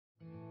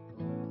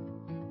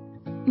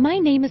My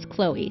name is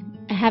Chloe.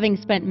 Having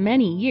spent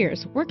many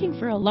years working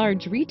for a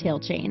large retail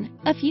chain,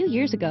 a few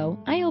years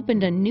ago I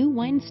opened a new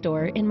wine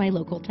store in my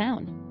local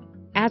town.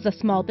 As a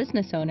small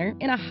business owner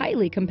in a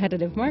highly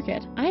competitive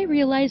market, I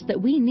realized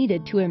that we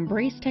needed to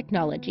embrace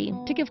technology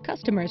to give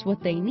customers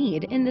what they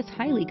need in this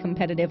highly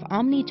competitive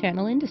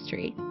omni-channel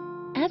industry.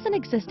 As an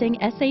existing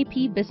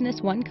SAP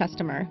Business One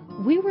customer,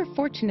 we were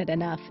fortunate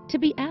enough to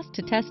be asked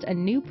to test a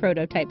new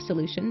prototype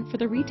solution for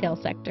the retail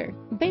sector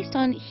based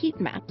on heat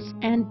maps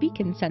and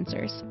beacon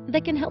sensors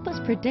that can help us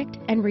predict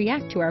and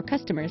react to our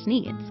customers'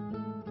 needs.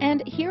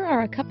 And here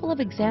are a couple of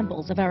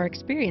examples of our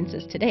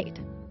experiences to date.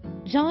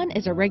 John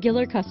is a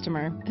regular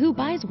customer who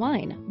buys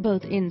wine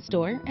both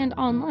in-store and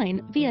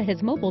online via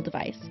his mobile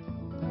device.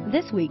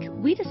 This week,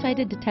 we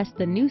decided to test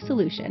the new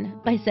solution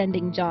by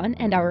sending John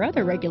and our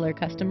other regular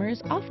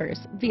customers offers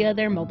via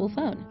their mobile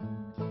phone.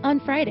 On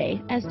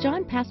Friday, as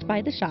John passed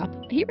by the shop,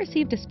 he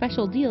received a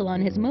special deal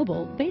on his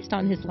mobile based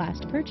on his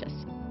last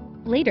purchase.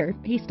 Later,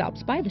 he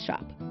stops by the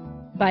shop,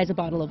 buys a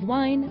bottle of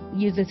wine,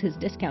 uses his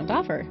discount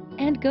offer,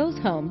 and goes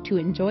home to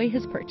enjoy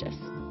his purchase.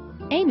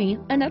 Amy,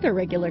 another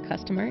regular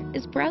customer,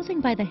 is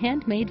browsing by the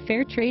handmade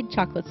fair trade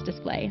chocolates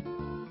display.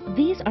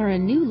 These are a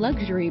new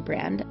luxury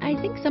brand I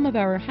think some of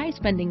our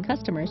high-spending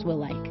customers will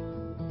like.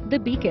 The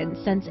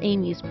beacon sense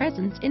Amy's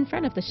presence in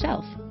front of the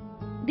shelf.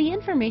 The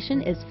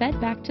information is fed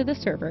back to the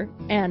server,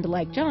 and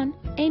like John,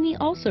 Amy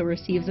also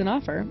receives an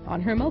offer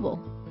on her mobile.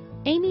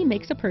 Amy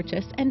makes a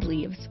purchase and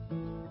leaves.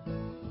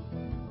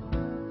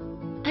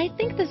 I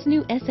think this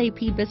new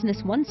SAP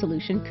Business One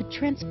solution could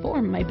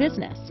transform my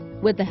business.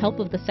 With the help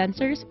of the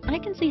sensors, I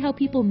can see how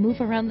people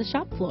move around the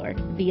shop floor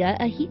via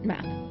a heat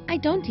map. I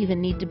don't even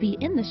need to be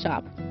in the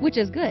shop, which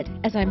is good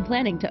as I'm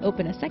planning to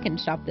open a second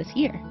shop this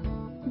year.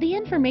 The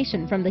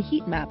information from the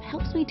heat map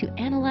helps me to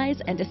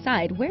analyze and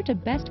decide where to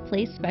best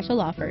place special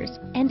offers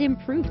and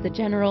improve the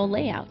general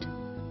layout.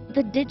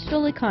 The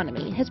digital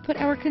economy has put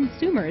our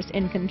consumers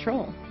in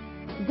control.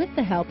 With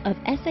the help of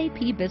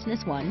SAP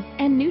Business One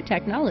and new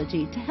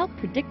technology to help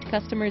predict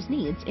customers'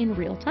 needs in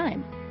real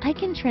time, I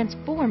can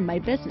transform my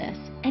business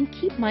and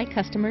keep my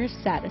customers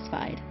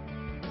satisfied.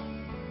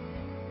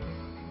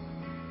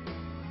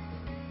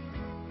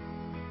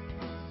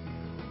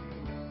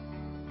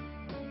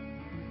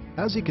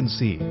 As you can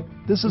see,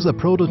 this is a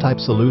prototype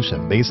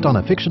solution based on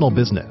a fictional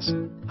business.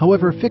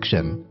 However,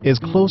 fiction is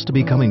close to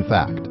becoming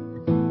fact.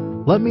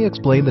 Let me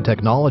explain the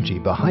technology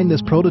behind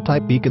this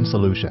prototype beacon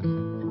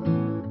solution.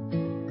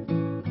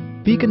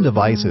 Beacon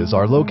devices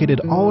are located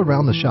all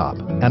around the shop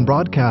and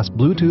broadcast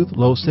Bluetooth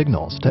low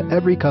signals to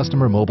every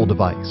customer mobile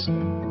device.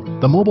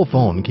 The mobile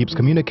phone keeps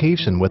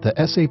communication with the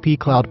SAP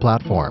Cloud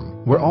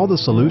platform, where all the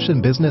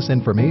solution business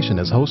information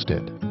is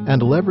hosted,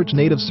 and leverage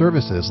native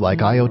services like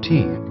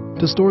IoT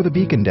to store the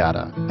beacon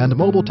data and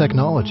mobile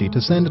technology to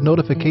send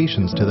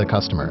notifications to the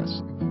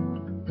customers.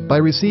 By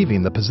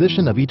receiving the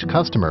position of each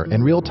customer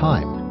in real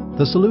time,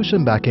 the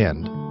solution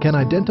backend can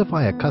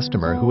identify a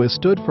customer who has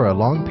stood for a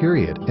long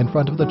period in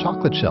front of the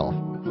chocolate shelf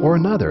or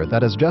another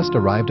that has just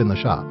arrived in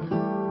the shop.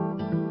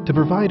 To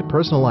provide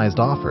personalized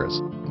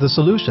offers, the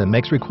solution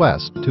makes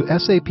requests to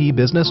SAP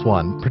Business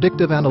One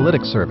Predictive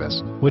Analytics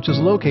Service, which is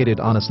located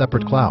on a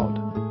separate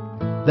cloud.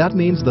 That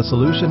means the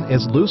solution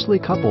is loosely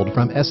coupled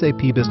from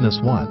SAP Business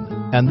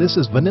One, and this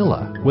is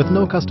vanilla with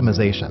no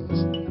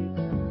customizations.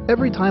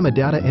 Every time a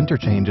data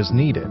interchange is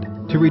needed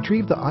to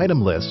retrieve the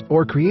item list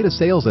or create a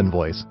sales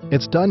invoice,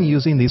 it's done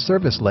using the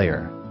service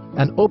layer,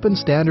 an open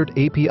standard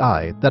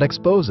API that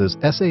exposes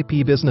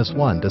SAP Business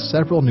One to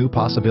several new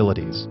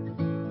possibilities.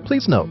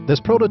 Please note, this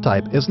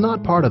prototype is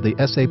not part of the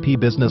SAP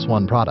Business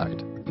One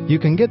product. You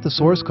can get the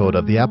source code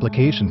of the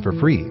application for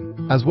free,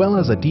 as well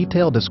as a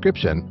detailed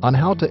description on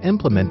how to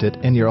implement it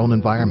in your own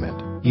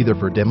environment, either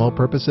for demo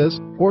purposes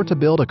or to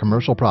build a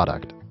commercial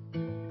product.